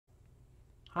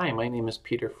Hi, my name is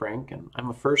Peter Frank, and I'm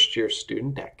a first-year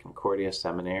student at Concordia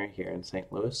Seminary here in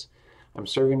St. Louis. I'm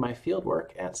serving my fieldwork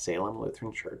at Salem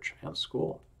Lutheran Church and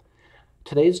School.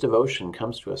 Today's devotion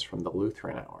comes to us from the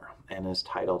Lutheran Hour and is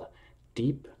titled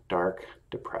Deep, Dark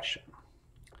Depression.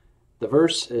 The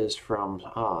verse is from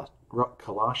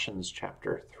Colossians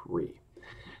chapter 3.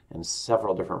 In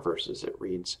several different verses it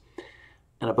reads,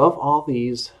 "And above all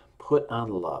these, put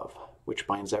on love, which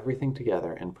binds everything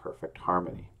together in perfect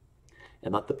harmony.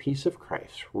 And let the peace of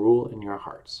Christ rule in your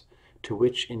hearts, to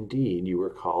which indeed you were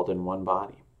called in one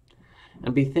body.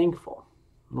 And be thankful.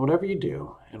 And whatever you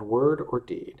do, in word or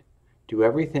deed, do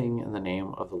everything in the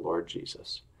name of the Lord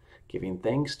Jesus, giving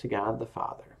thanks to God the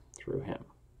Father through him."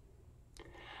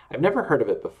 I've never heard of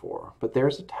it before, but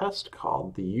there's a test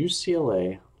called the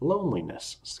UCLA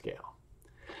Loneliness Scale.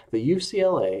 The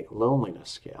UCLA Loneliness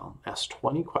Scale asks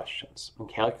 20 questions and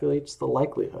calculates the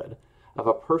likelihood of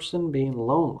a person being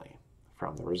lonely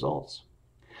from the results.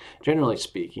 Generally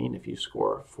speaking, if you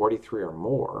score 43 or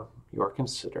more, you are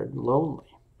considered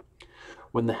lonely.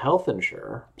 When the health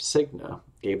insurer, Cigna,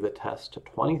 gave the test to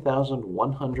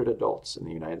 20,100 adults in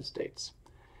the United States,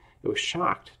 it was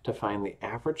shocked to find the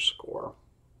average score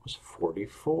was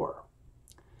 44.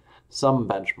 Some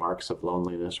benchmarks of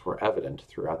loneliness were evident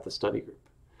throughout the study group.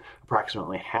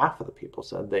 Approximately half of the people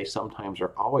said they sometimes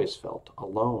or always felt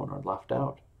alone or left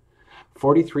out.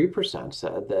 43%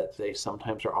 said that they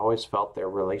sometimes or always felt their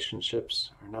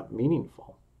relationships are not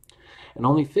meaningful. And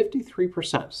only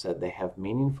 53% said they have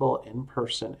meaningful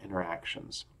in-person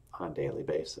interactions on a daily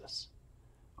basis.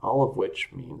 All of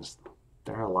which means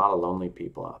there are a lot of lonely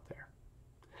people out there.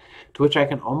 To which I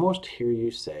can almost hear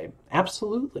you say,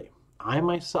 absolutely, I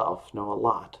myself know a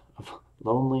lot of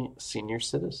lonely senior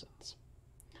citizens.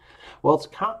 Well, it's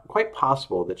quite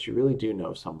possible that you really do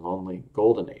know some lonely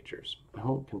golden agers. I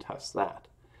won't contest that.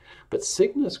 But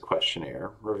Cigna's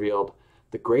questionnaire revealed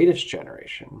the greatest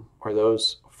generation, or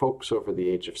those folks over the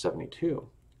age of 72,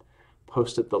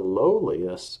 posted the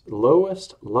lowest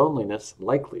loneliness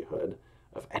likelihood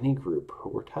of any group who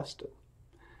were tested.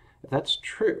 If that's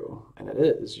true, and it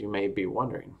is, you may be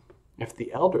wondering, if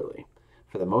the elderly,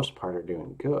 for the most part, are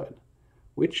doing good,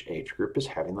 which age group is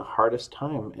having the hardest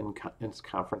time in its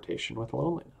confrontation with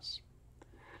loneliness?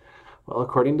 Well,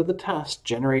 according to the test,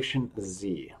 Generation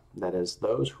Z, that is,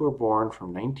 those who were born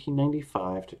from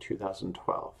 1995 to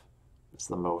 2012, is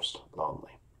the most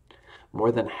lonely.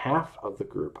 More than half of the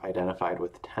group identified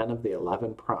with 10 of the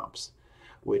 11 prompts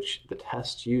which the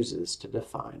test uses to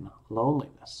define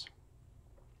loneliness.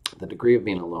 The degree of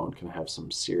being alone can have some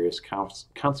serious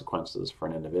consequences for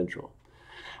an individual.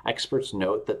 Experts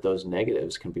note that those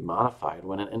negatives can be modified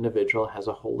when an individual has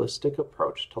a holistic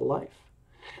approach to life.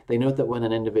 They note that when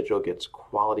an individual gets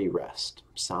quality rest,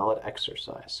 solid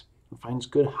exercise, and finds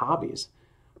good hobbies,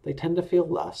 they tend to feel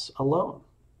less alone.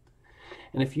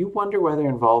 And if you wonder whether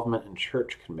involvement in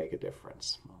church can make a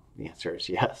difference, well, the answer is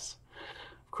yes.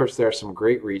 Of course, there are some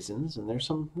great reasons, and there's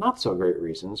some not so great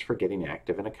reasons for getting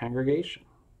active in a congregation.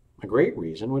 A great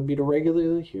reason would be to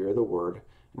regularly hear the word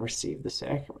and receive the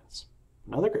sacraments.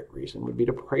 Another great reason would be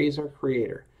to praise our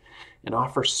Creator and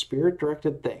offer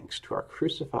Spirit-directed thanks to our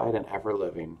crucified and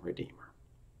ever-living Redeemer.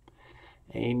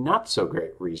 A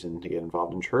not-so-great reason to get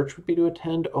involved in church would be to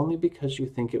attend only because you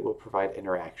think it will provide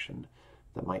interaction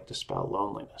that might dispel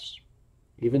loneliness.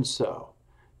 Even so,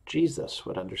 Jesus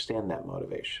would understand that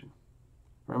motivation.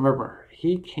 Remember,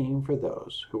 he came for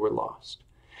those who were lost.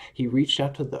 He reached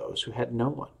out to those who had no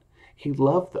one. He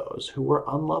loved those who were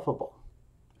unlovable.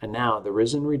 And now the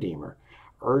risen Redeemer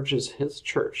urges his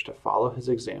church to follow his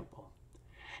example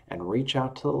and reach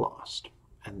out to the lost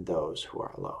and those who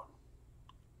are alone.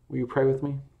 Will you pray with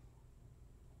me?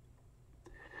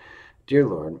 Dear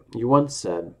Lord, you once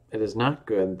said, "It is not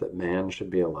good that man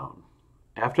should be alone."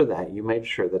 After that, you made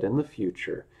sure that in the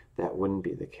future that wouldn't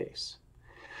be the case.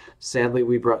 Sadly,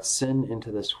 we brought sin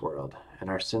into this world,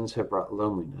 and our sins have brought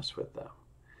loneliness with them.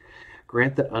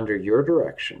 Grant that under your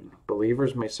direction,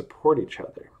 believers may support each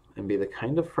other and be the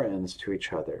kind of friends to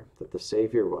each other that the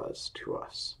Savior was to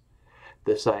us.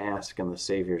 This I ask in the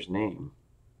Savior's name.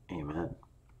 Amen.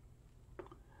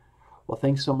 Well,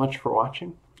 thanks so much for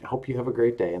watching. I hope you have a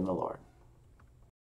great day in the Lord.